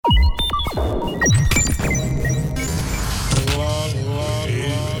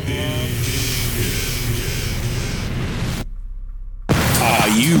Are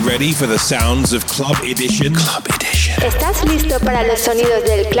you ready for the sounds of Club Edition? Club Edition. ¿Estás listo para los sonidos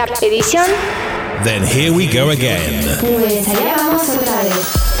del Club Edition? Then here we go again. Pues allá vamos otra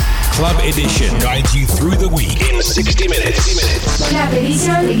vez. Club Edition guides you through the week in 60 minutes. Club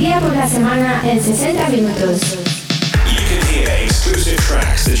Edition guía por la semana en 60 minutos. You can hear exclusive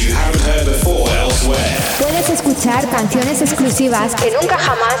tracks that you haven't heard before elsewhere. Puedes escuchar canciones exclusivas que nunca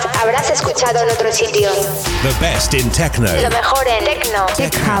jamás habrás escuchado en otro sitio. The best in techno. Lo mejor en techno,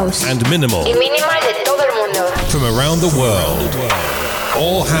 tech house and minimal. Y minimal de todo el mundo. From around the world.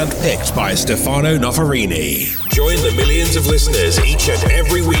 All handpicked by Stefano Noferini. Join the millions of listeners each and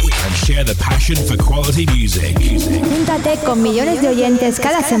every week and share the passion for quality music. Júntate con millones de oyentes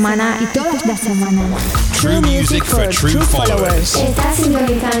cada semana y todas las semanas. True music for true followers. Estás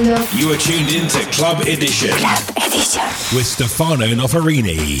sintonizando. You are tuned in to Club Edition. Club Edition. With Stefano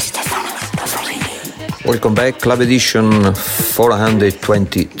Noferini. Welcome back, Club Edition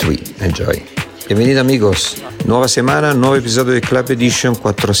 423. Enjoy. Bienvenidos amigos. Nuova semana, nuovo episodio di Club Edition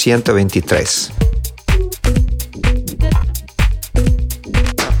 423.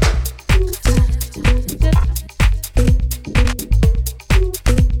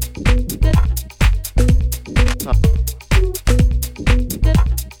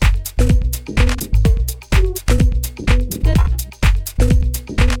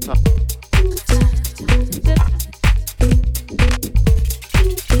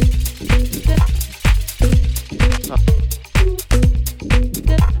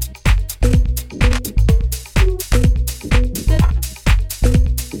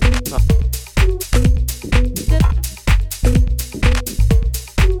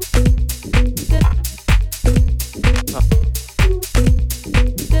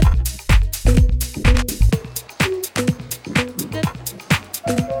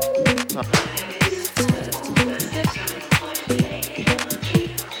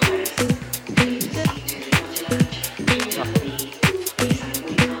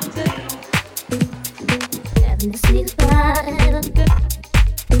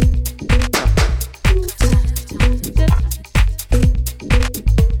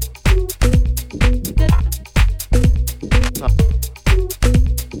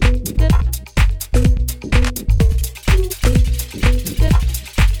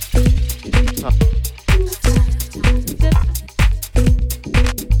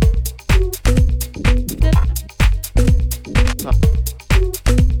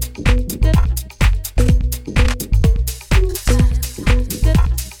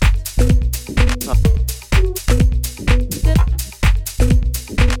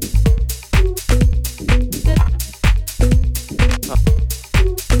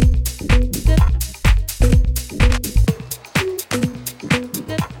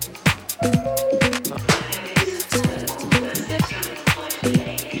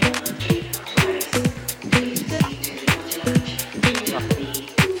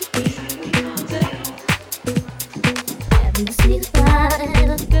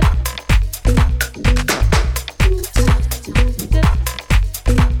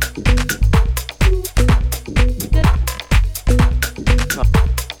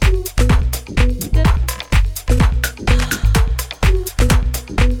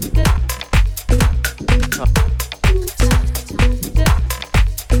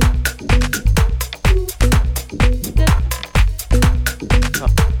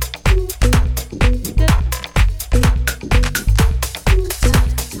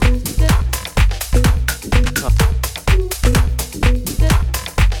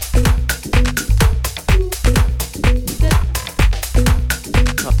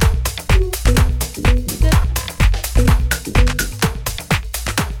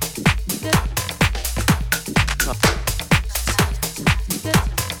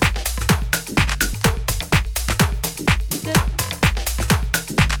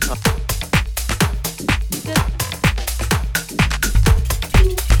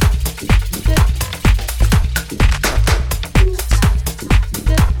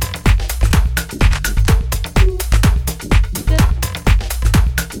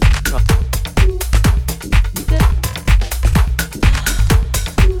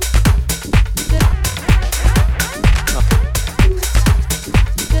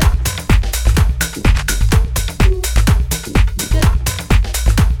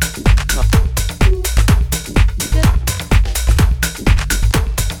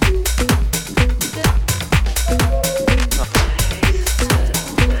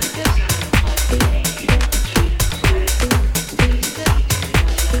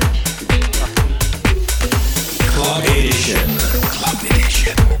 Edition. Club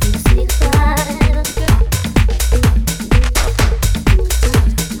Edition.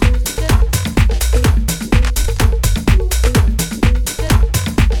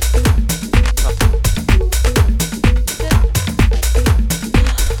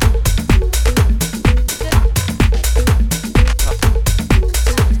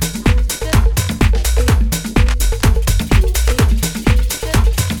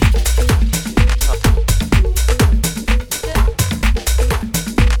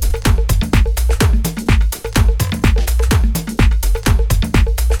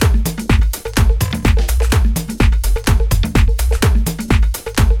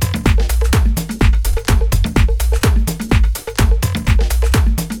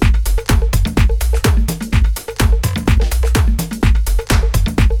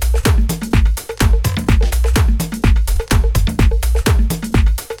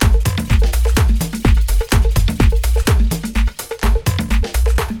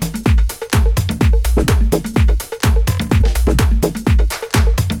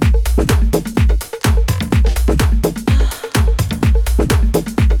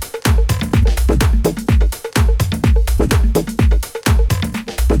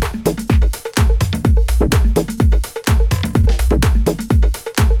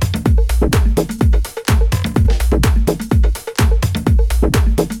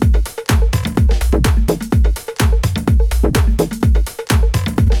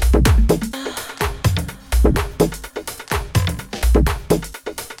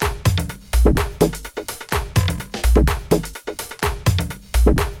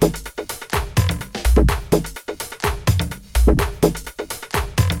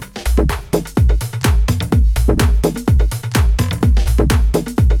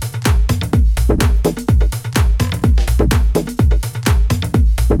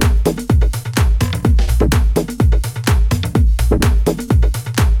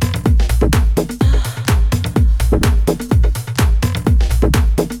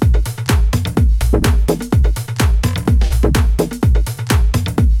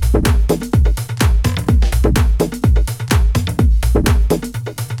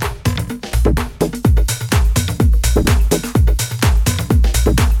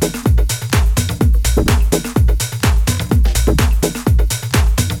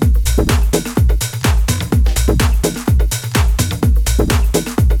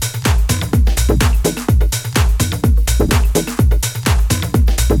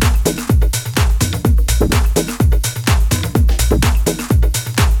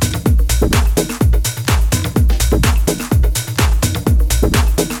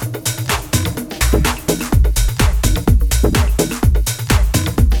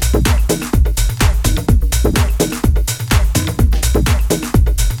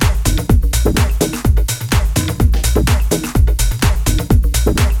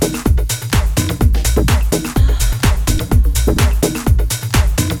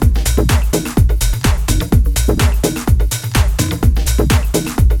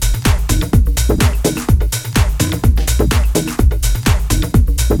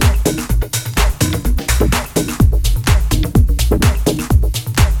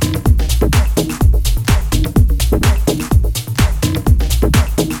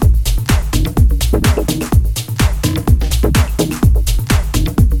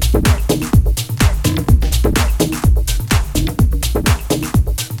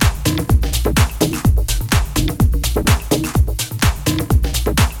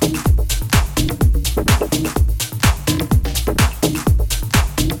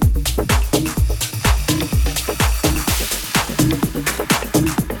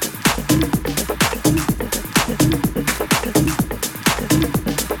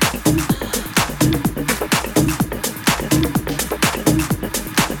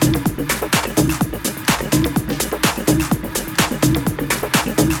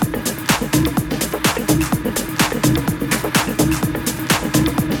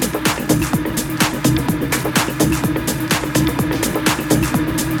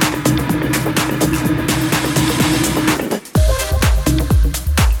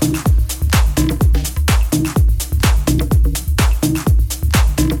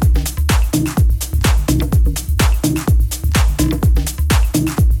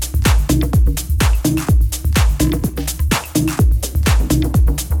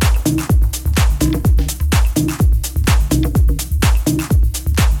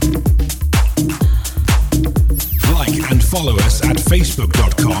 follow us at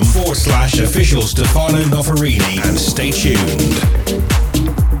facebook.com/official Stefano Noferini and stay tuned.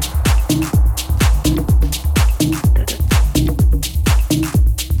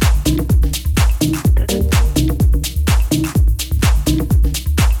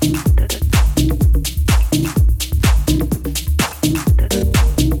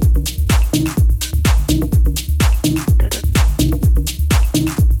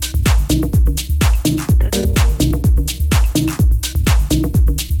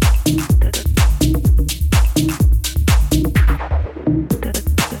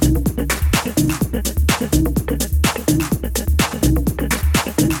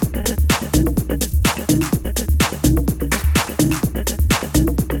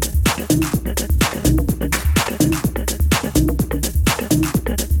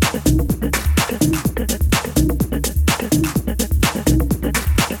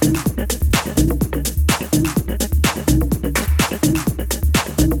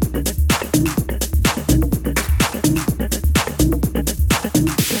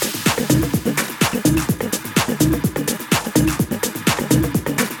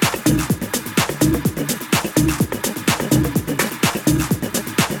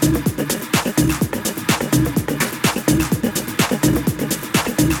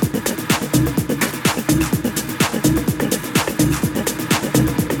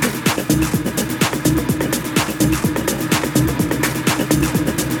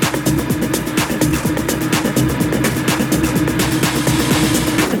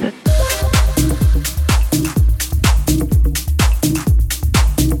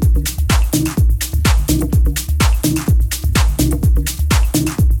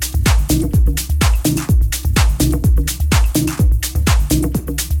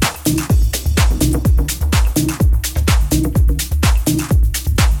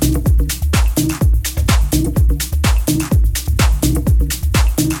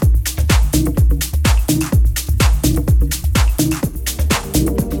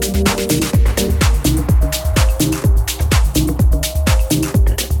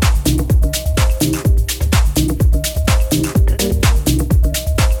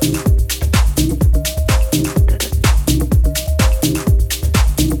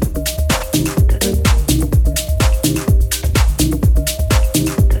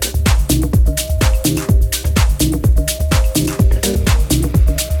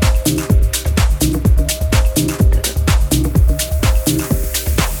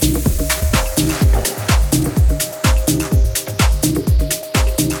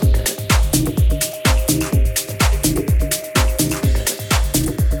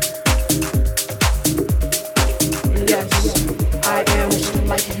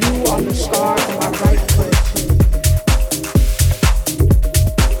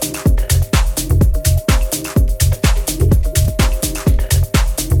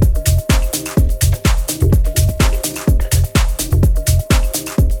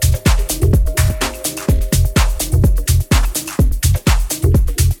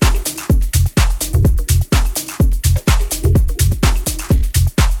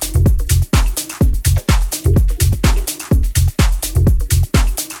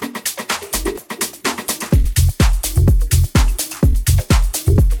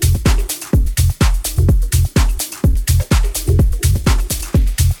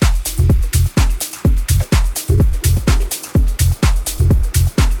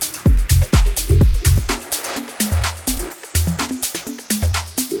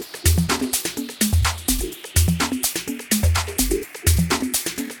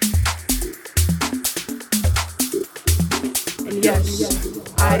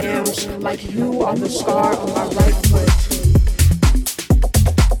 like you on the scar on my right foot.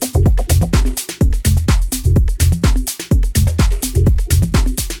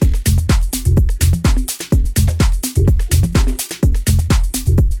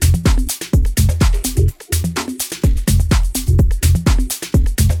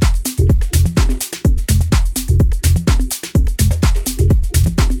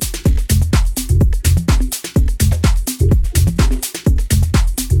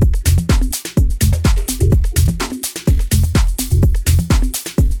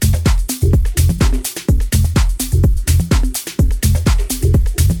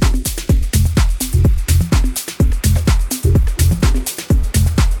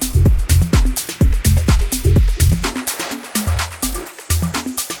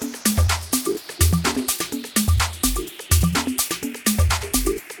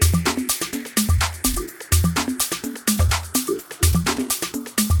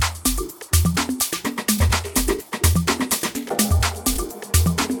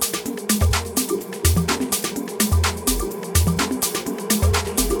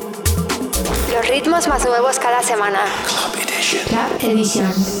 Ritmos más nuevos cada semana. Club Edition. Club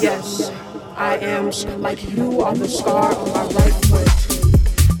Edition. Yes, I am like you on the scar on my right foot.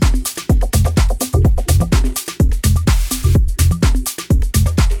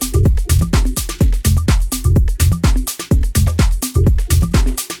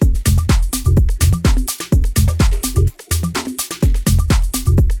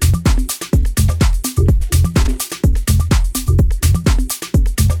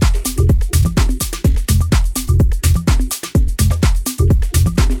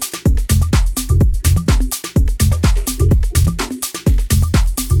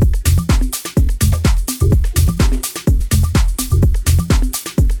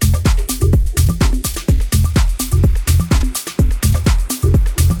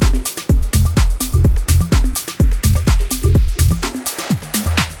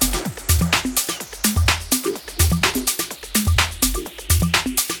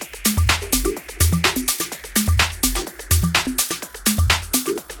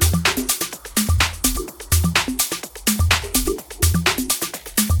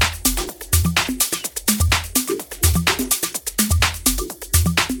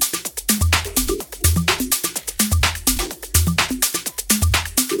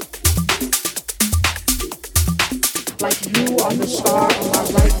 Like you on the scar on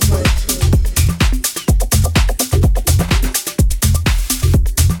my right foot.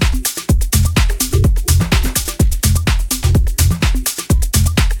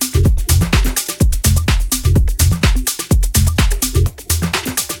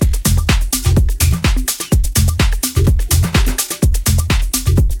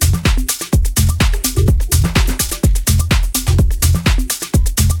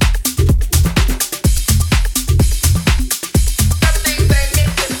 Nothing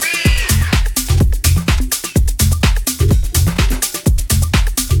but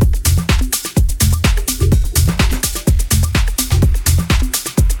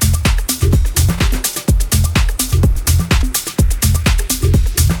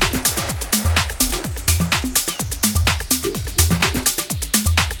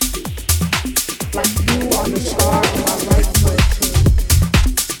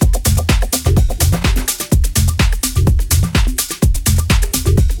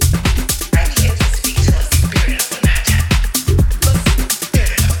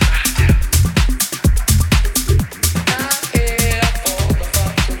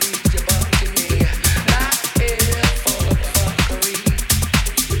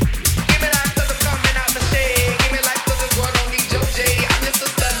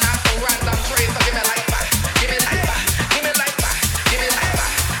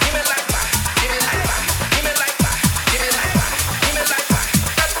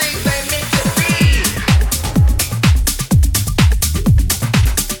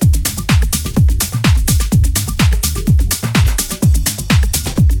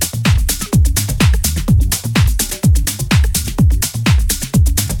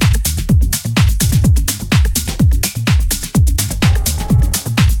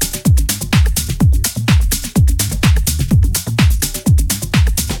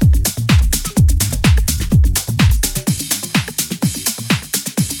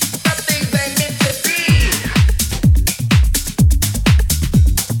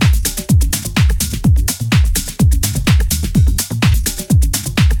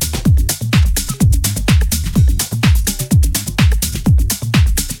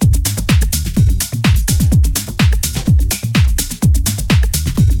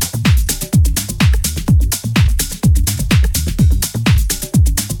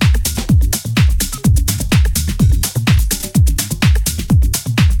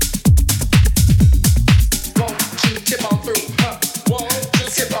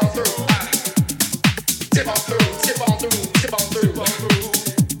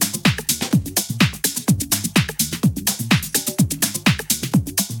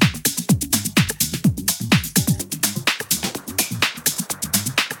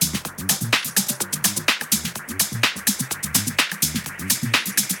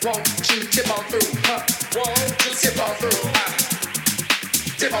Won't you tip on through? Won't you tip on through?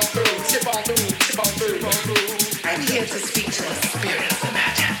 Tip on through, tip on through, tip on through. I'm here to speak to the spirit of the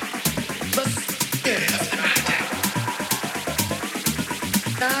matter. The spirit of the matter.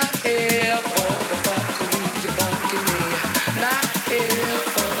 Not here for the fuckery, you're bugging me. Not here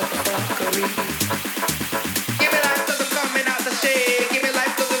for the fuckery. Give me life 'cause I'm coming out the shade. Give me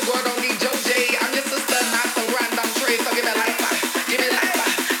life 'cause this world don't need Joe J. I'm your sister, not the random trade. So give me life back. Give me life back.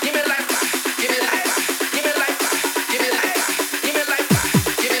 Give me life back. Give me life back. Give me life back. Give me life back. Give me life back.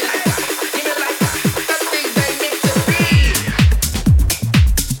 Give me life back. Give me life back. That's things they meant to be.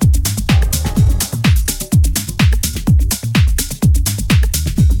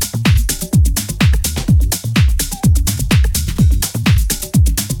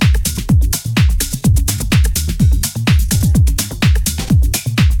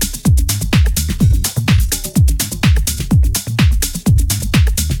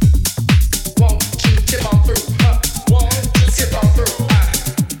 Won't you tip on through? Won't you tip on through?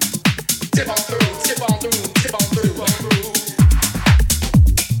 Tip on through, tip on through, tip on through.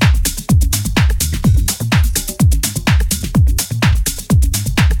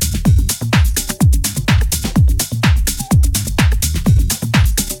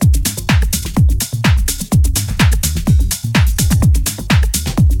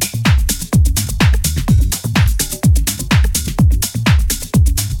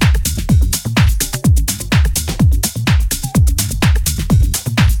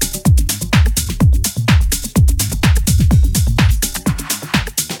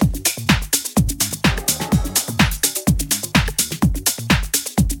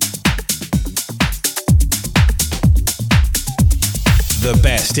 The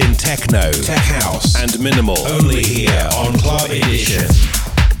best in techno, tech house, and minimal. Only here on Club Edition.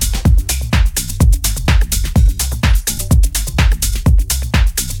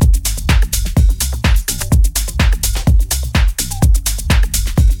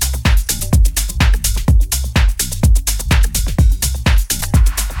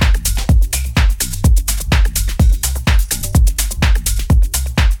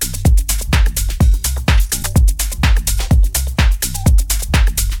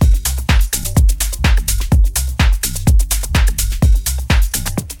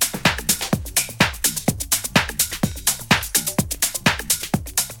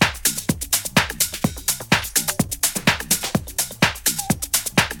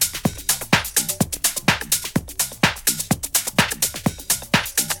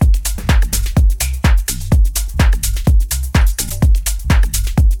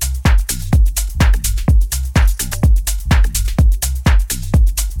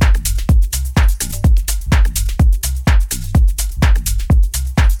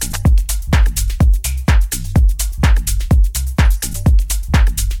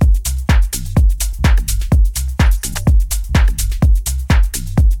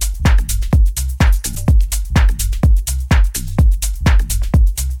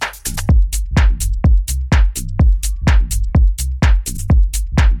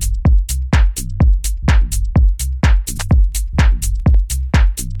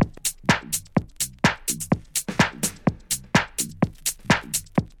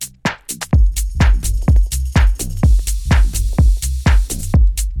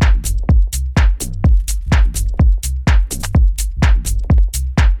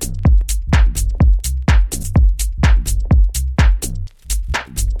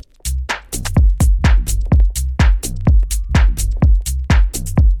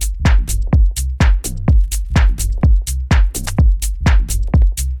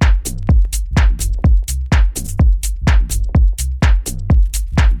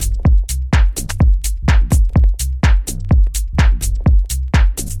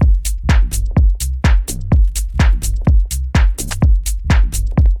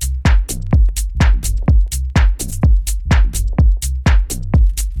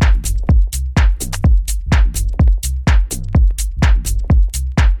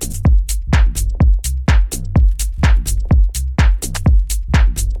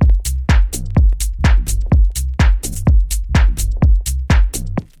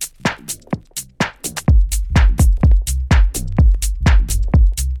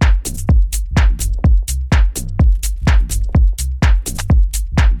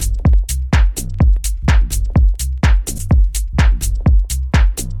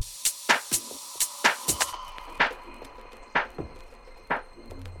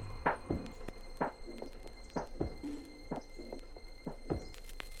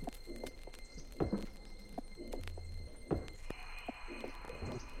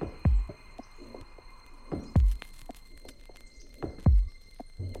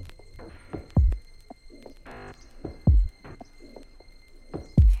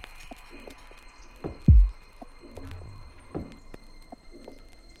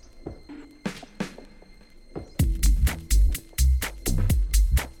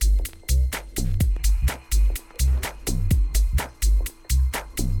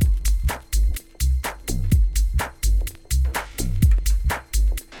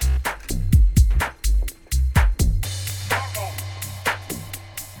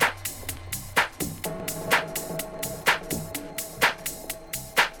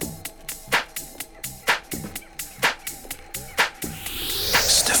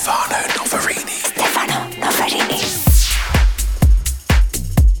 Stefano Noferini. Stefano Noferini.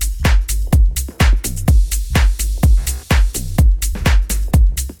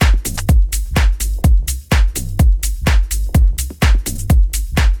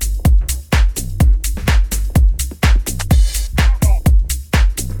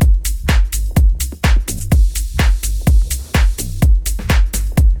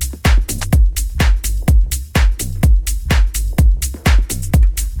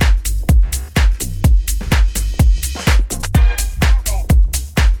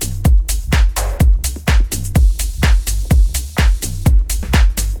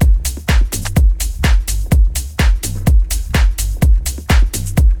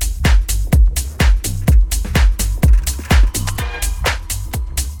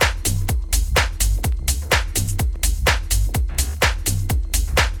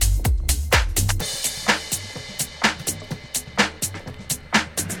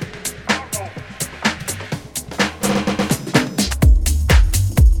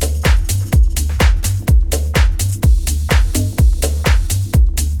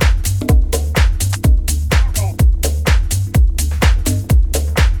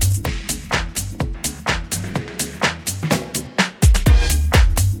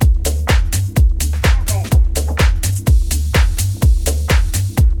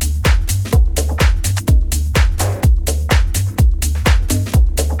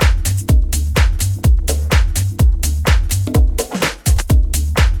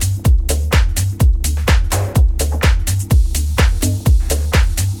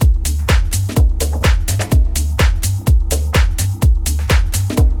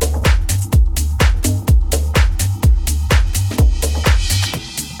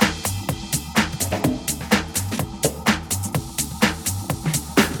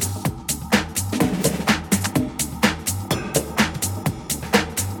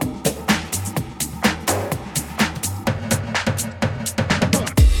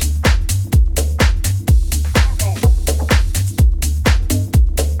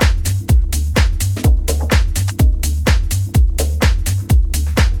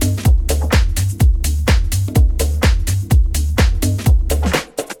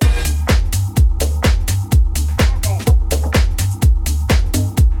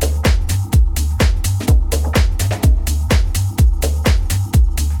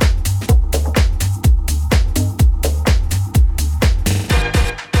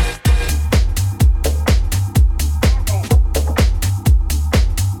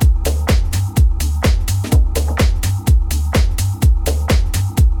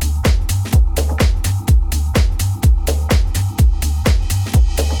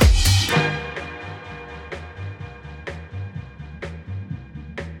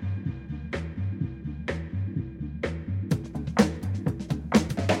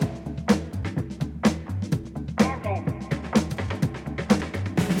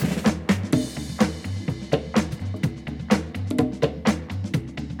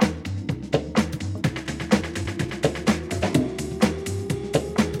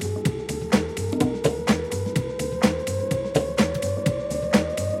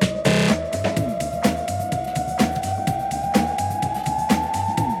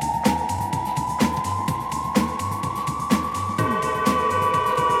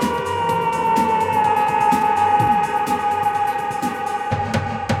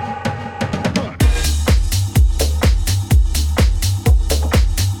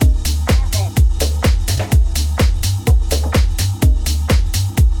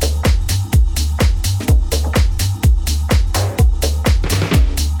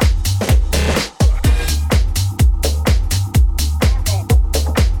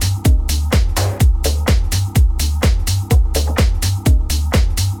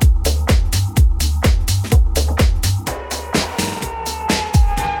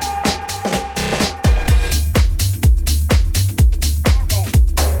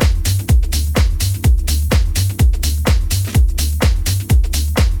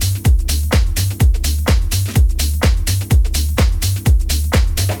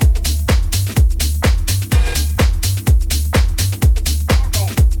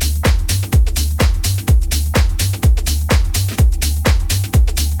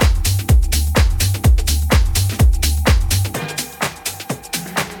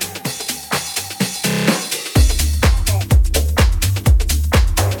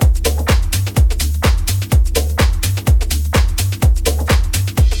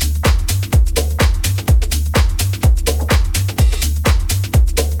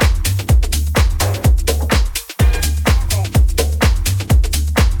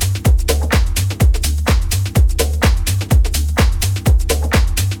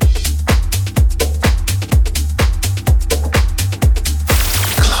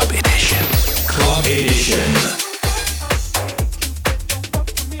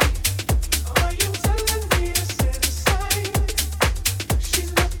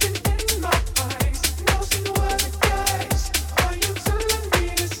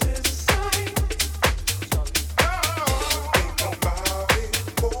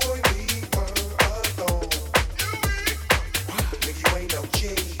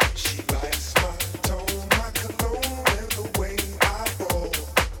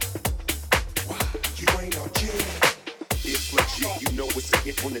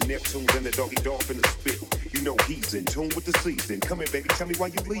 Hit on the Neptunes and the doggy dog in the spit. You know he's in tune with the season. Come here, baby, tell me why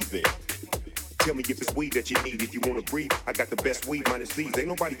you leaving. Tell me if it's weed that you need. If you wanna breathe, I got the best weed minus seeds. Ain't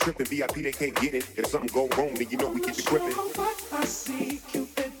nobody tripping. VIP, they can't get it. If something go wrong, then you know we get the gripping. I see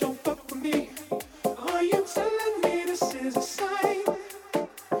Cupid don't fuck with me. Are you telling me this is a sign?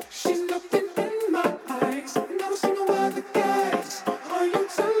 She's looking in my eyes. Never seen no other guys. Are you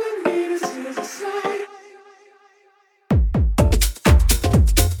telling me this is a sign?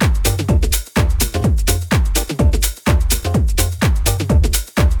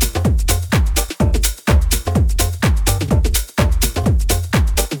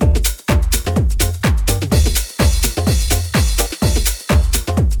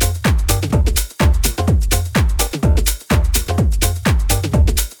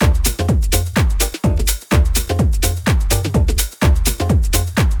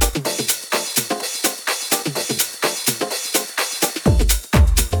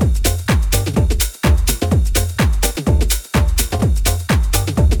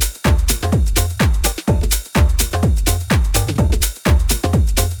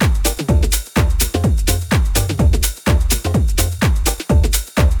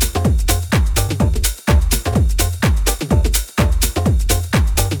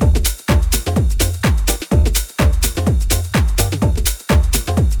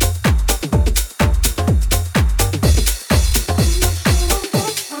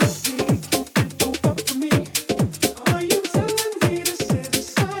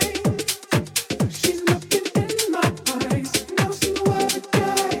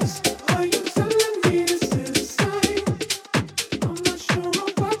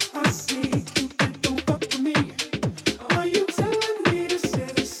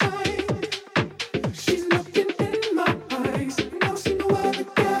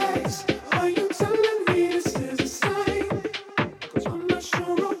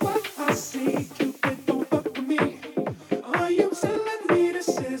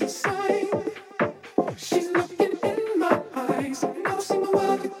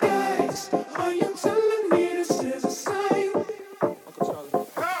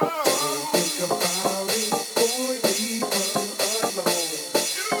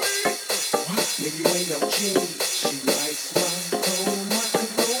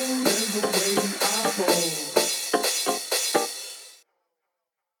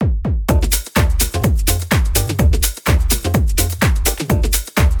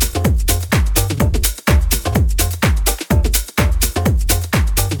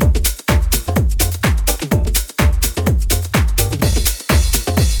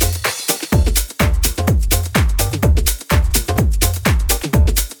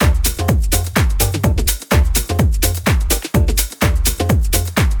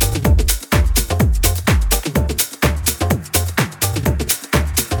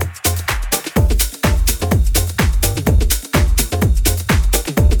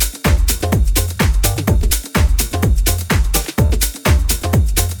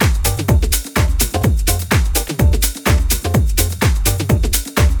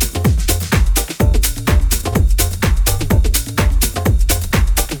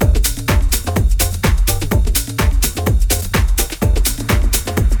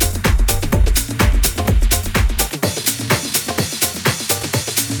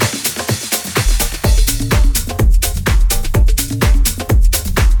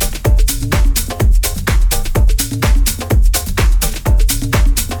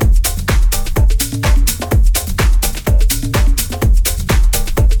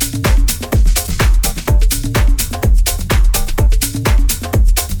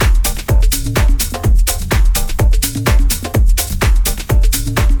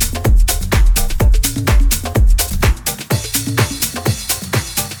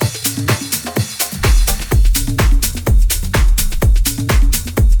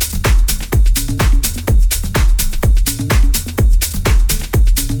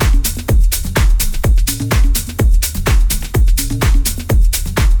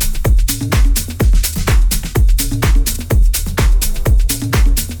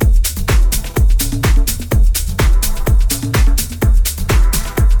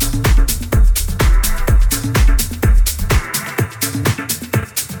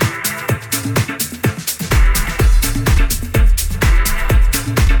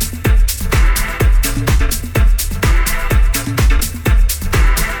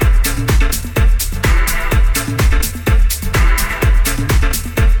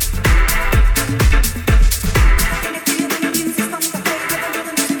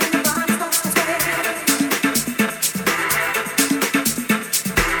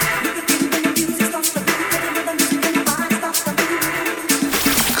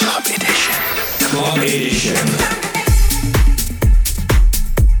 Club Edition.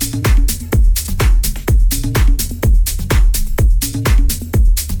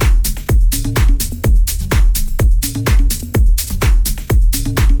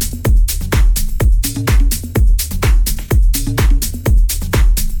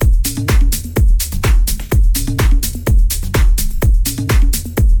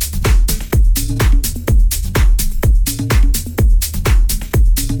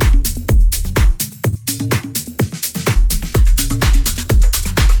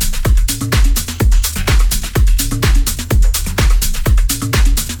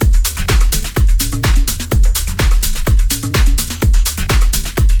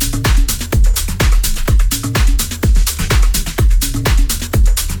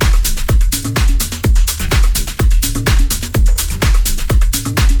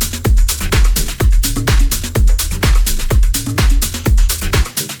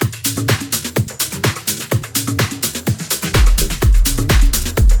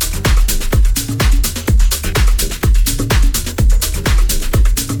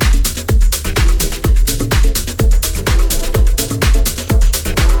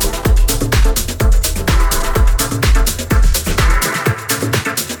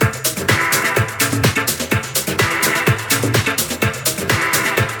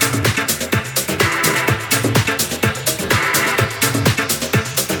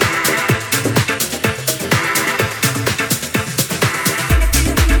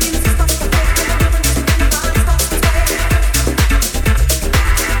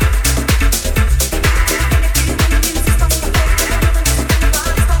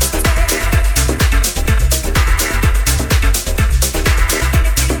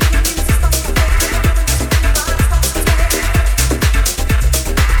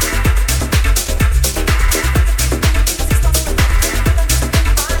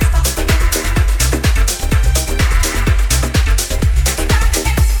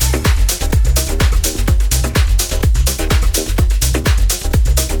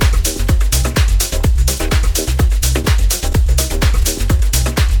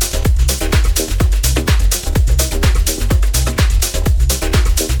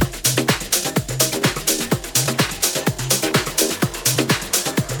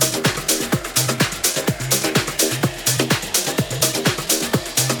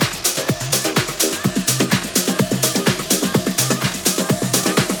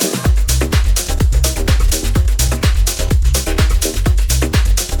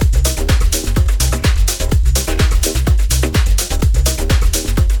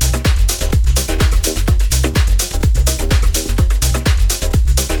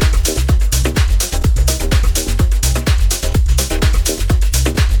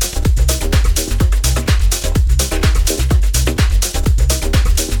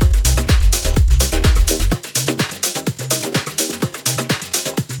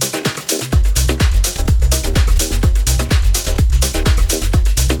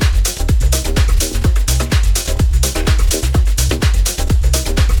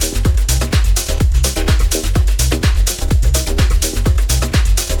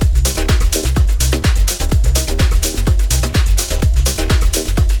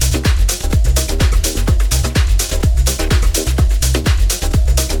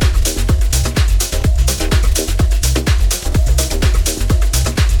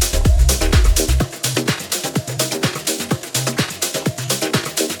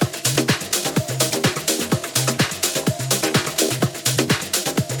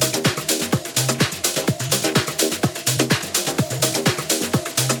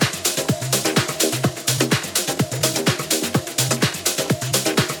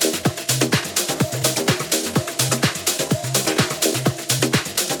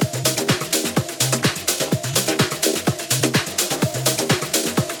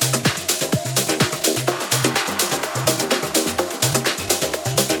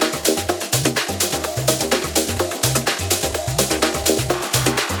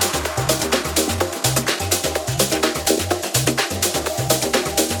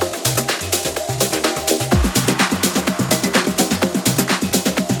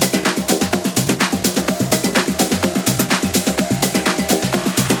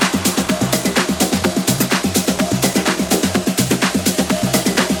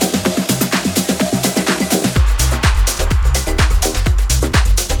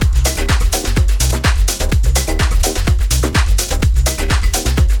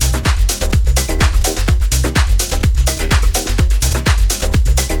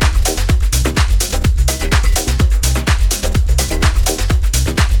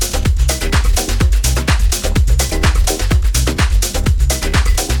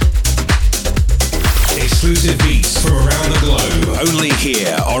 exclusive beats from around the globe. Only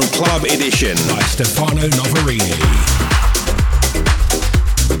here on Club Edition by Stefano Novarini.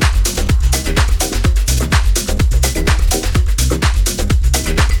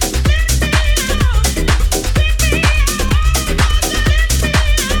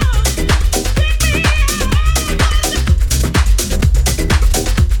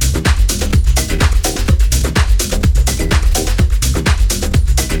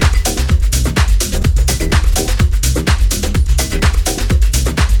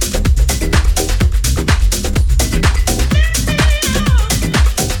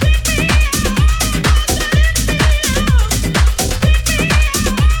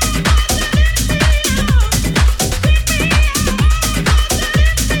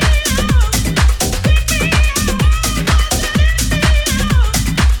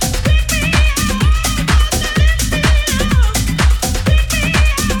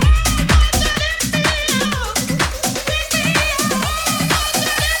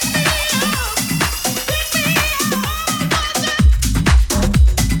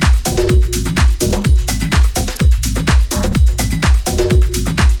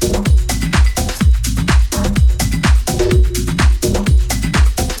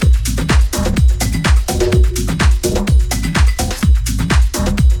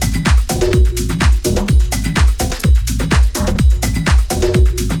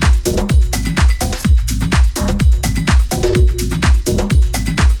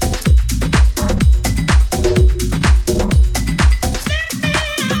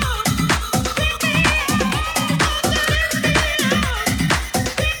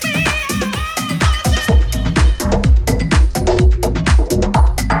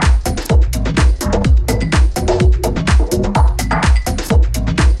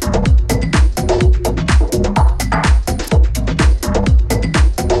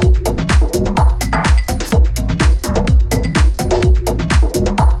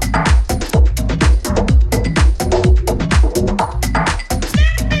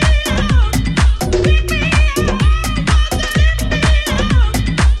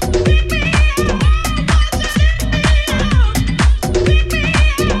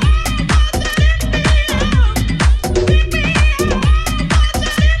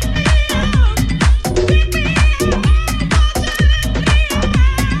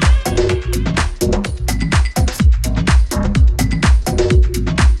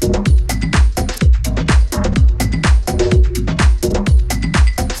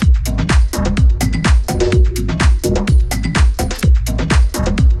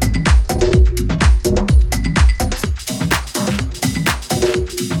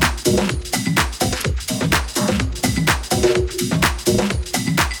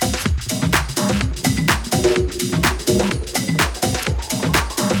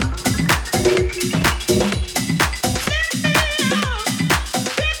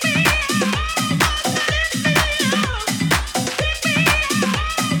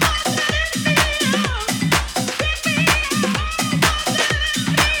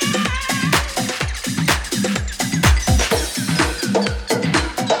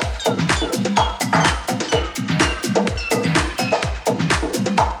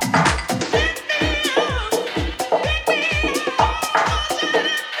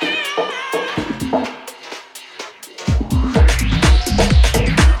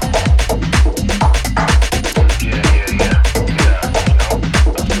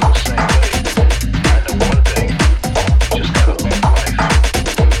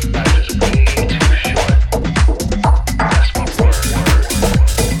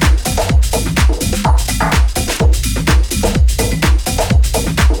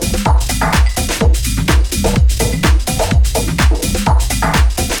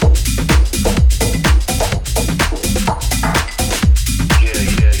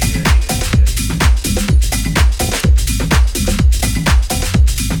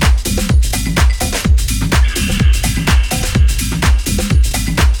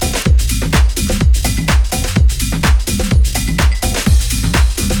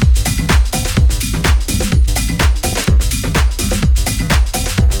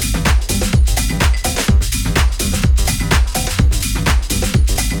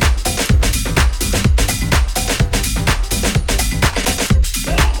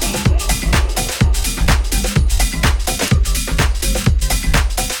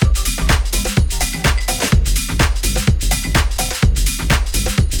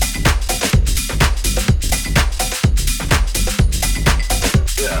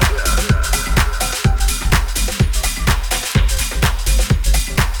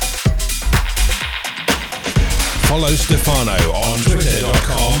 Follow Stefano on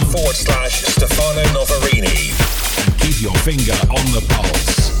twitter.com/Stefano Novarini finger on the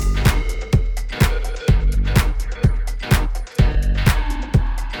pulse.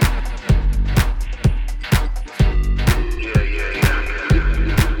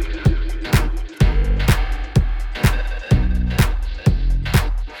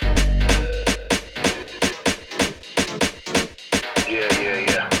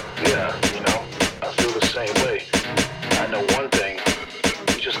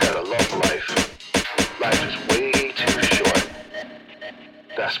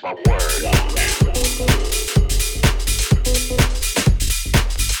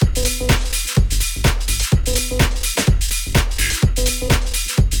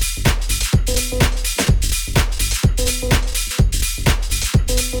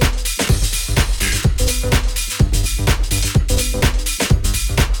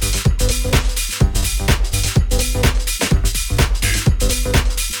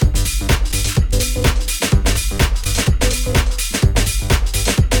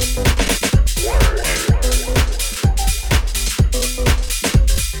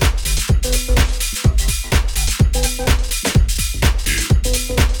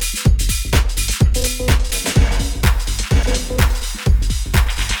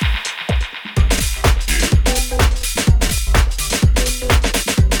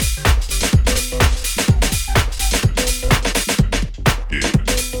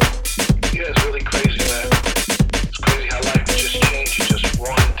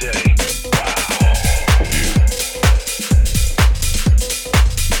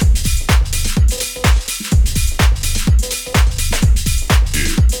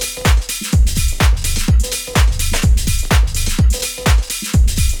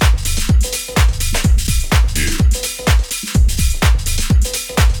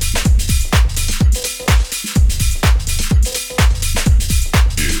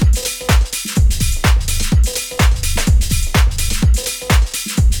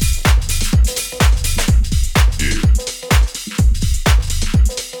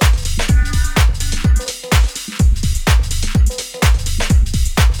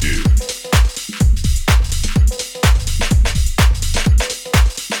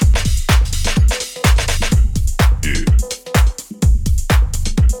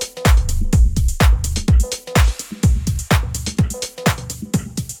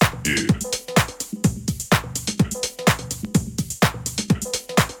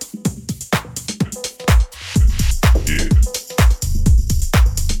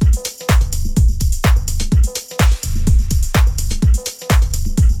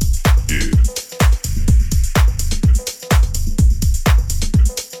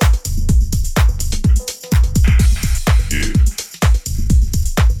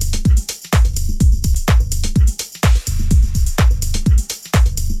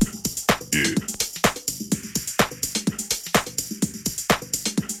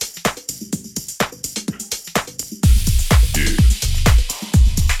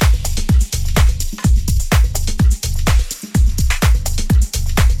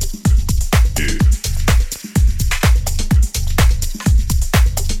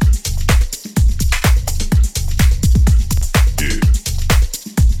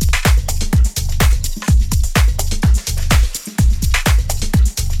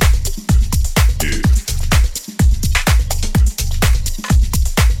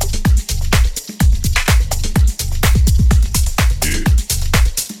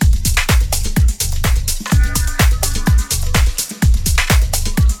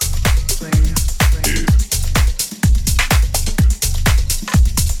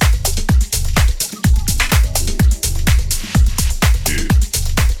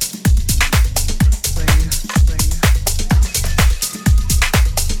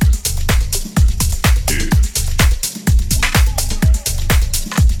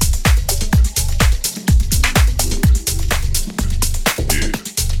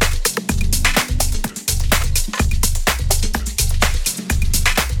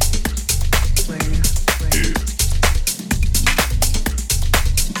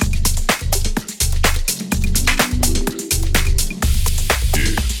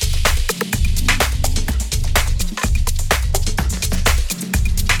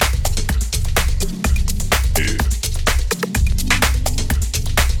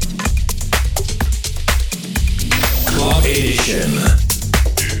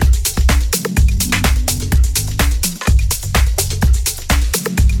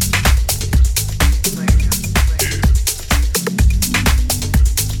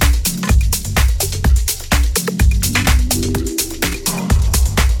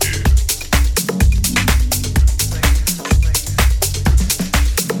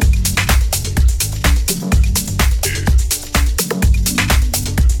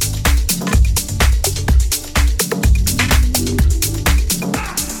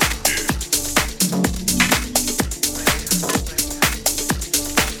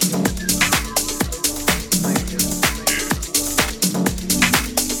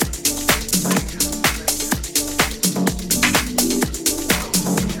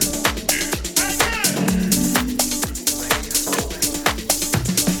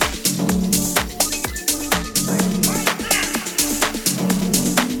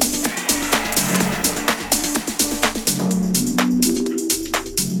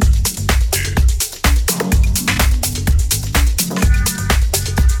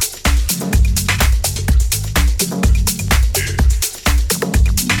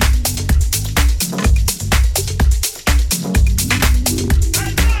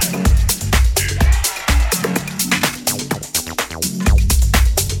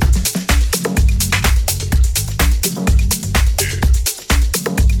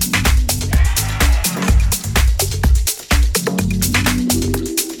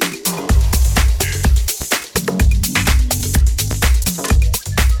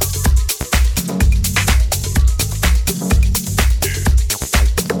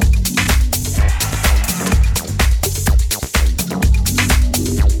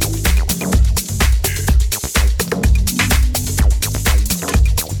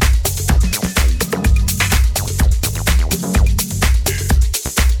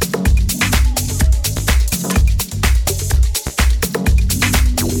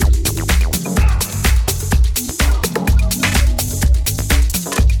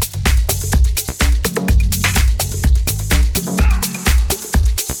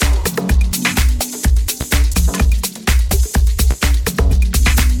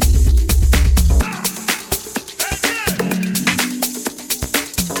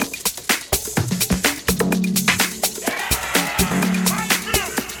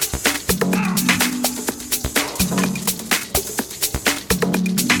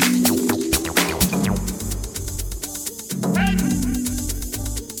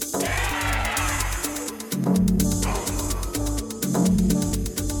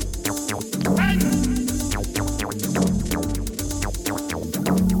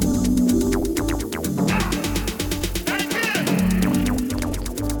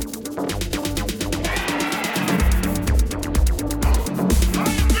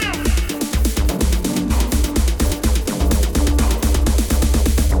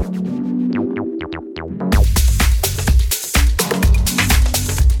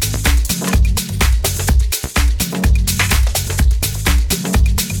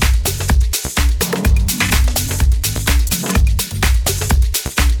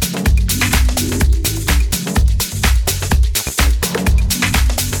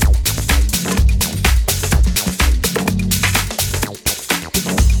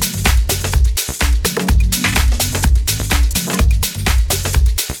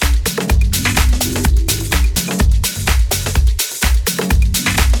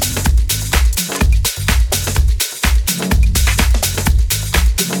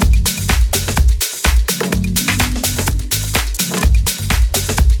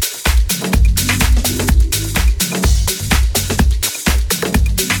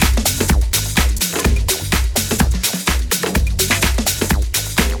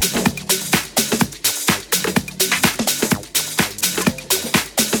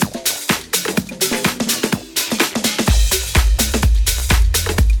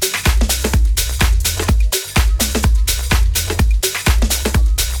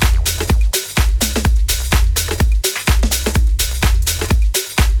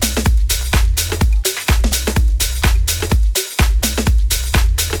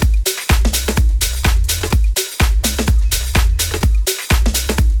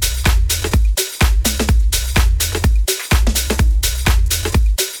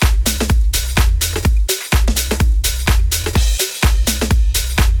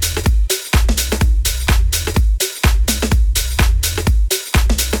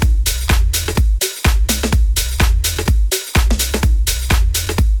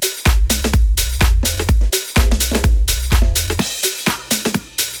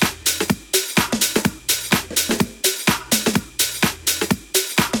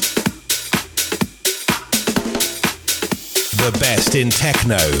 The best in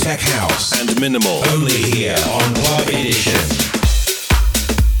techno, tech house, and minimal. Only here on Club Edition.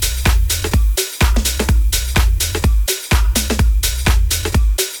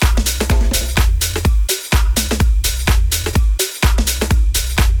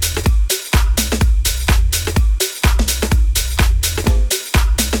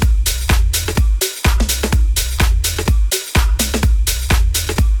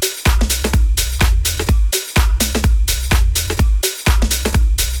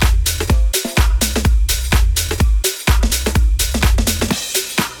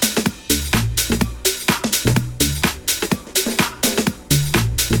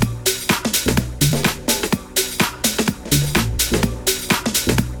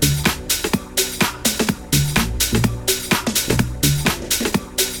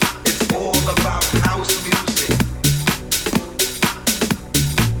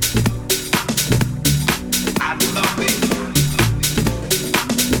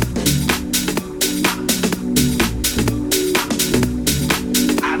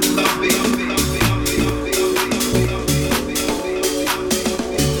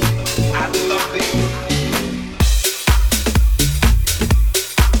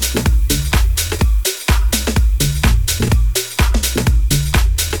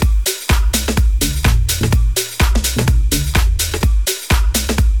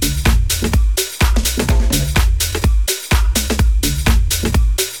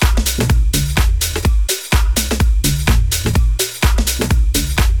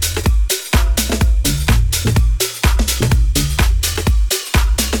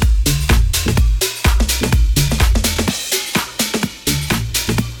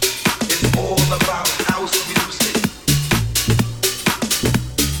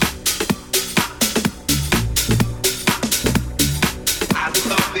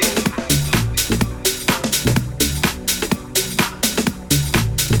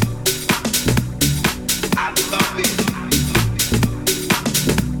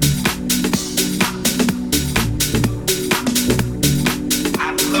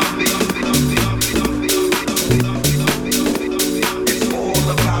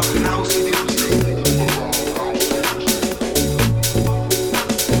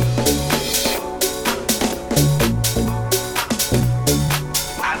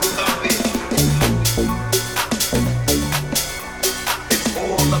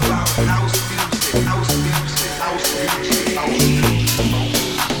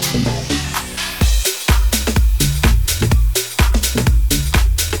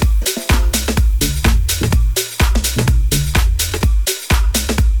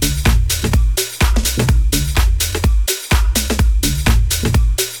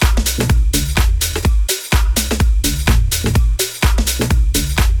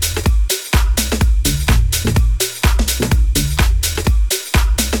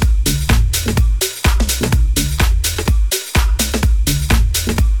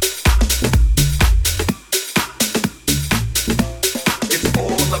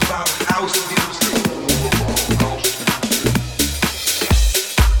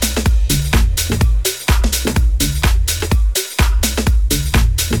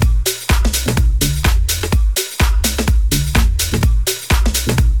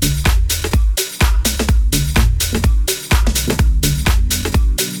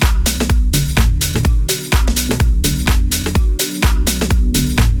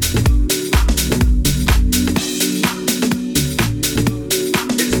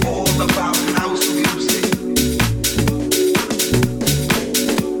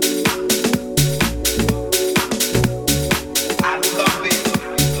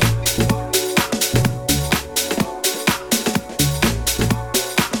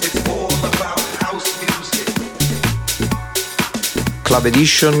 Club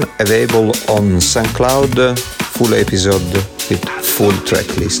Edition available on SoundCloud, full episode with full track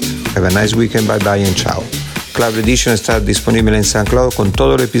list. Have a nice weekend, bye bye and ciao. Club Edition está disponible en SoundCloud con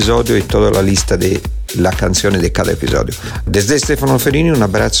todo el episodio y toda la lista de la canción de cada episodio. Desde Stefano Noferini un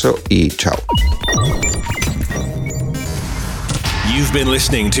abrazo y ciao. You've been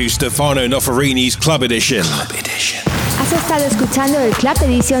listening to Stefano Noferini's Club Edition. Has estado escuchando el Club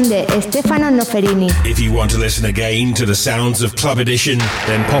Edition de Stefano Noferini. If you want to listen again to the sounds of Club Edition,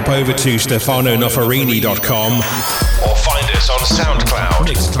 then pop over to stefanonoferini.com or find us on SoundCloud,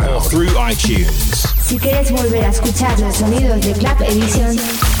 Mixcloud, or through iTunes. Si quieres volver a escuchar los sonidos de Club Edition,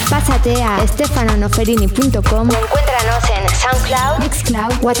 pásate a stefanonoferini.com o encuéntranos en SoundCloud,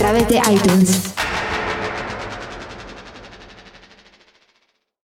 Mixcloud o a través de iTunes.